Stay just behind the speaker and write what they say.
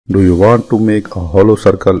Do you want to make a hollow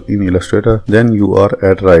circle in Illustrator? Then you are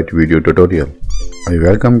at right video tutorial. I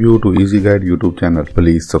welcome you to Easy Guide YouTube channel.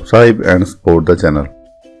 Please subscribe and support the channel.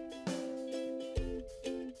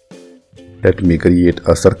 Let me create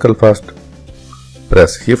a circle first.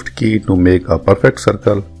 Press Shift key to make a perfect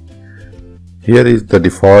circle. Here is the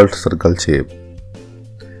default circle shape.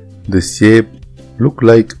 This shape looks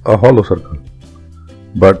like a hollow circle,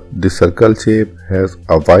 but this circle shape has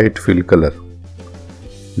a white fill color.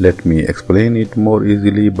 Let me explain it more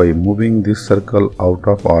easily by moving this circle out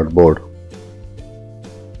of artboard.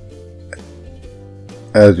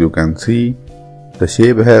 As you can see, the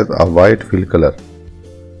shape has a white fill color.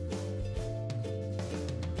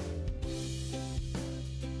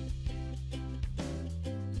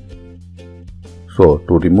 So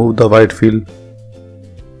to remove the white fill,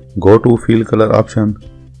 go to fill color option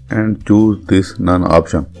and choose this none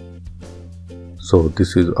option. So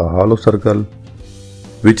this is a hollow circle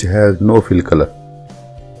which has no fill color.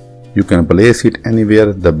 You can place it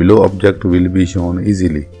anywhere. The below object will be shown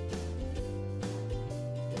easily.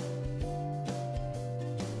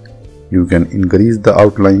 You can increase the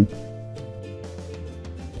outline.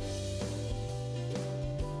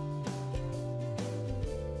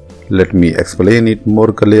 Let me explain it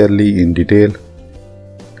more clearly in detail.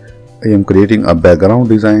 I am creating a background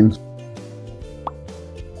design.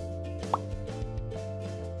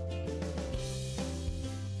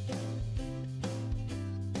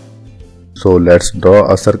 So let's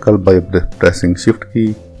draw a circle by pressing Shift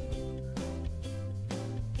key.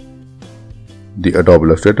 The Adobe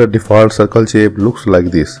Illustrator default circle shape looks like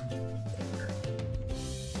this.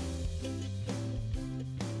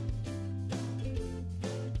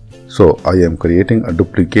 So I am creating a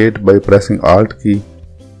duplicate by pressing Alt key.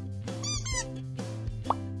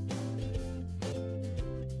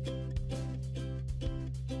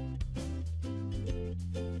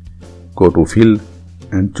 Go to Fill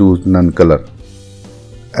and choose None color.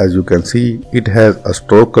 As you can see, it has a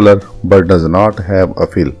stroke color but does not have a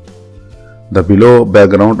fill. The below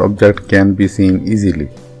background object can be seen easily.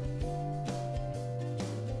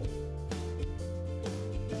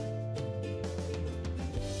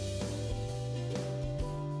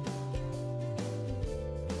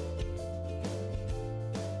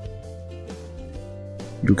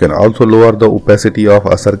 You can also lower the opacity of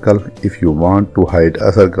a circle if you want to hide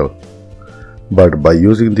a circle. But by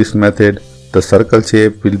using this method, the circle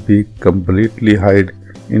shape will be completely hid,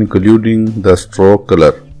 including the stroke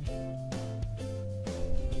color.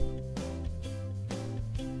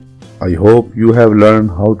 I hope you have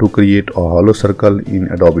learned how to create a hollow circle in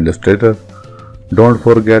Adobe Illustrator. Don't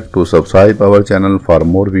forget to subscribe our channel for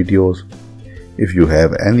more videos. If you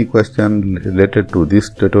have any question related to this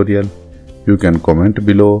tutorial, you can comment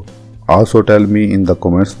below. Also tell me in the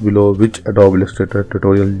comments below which Adobe Illustrator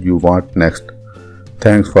tutorial you want next.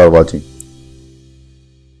 Thanks for watching.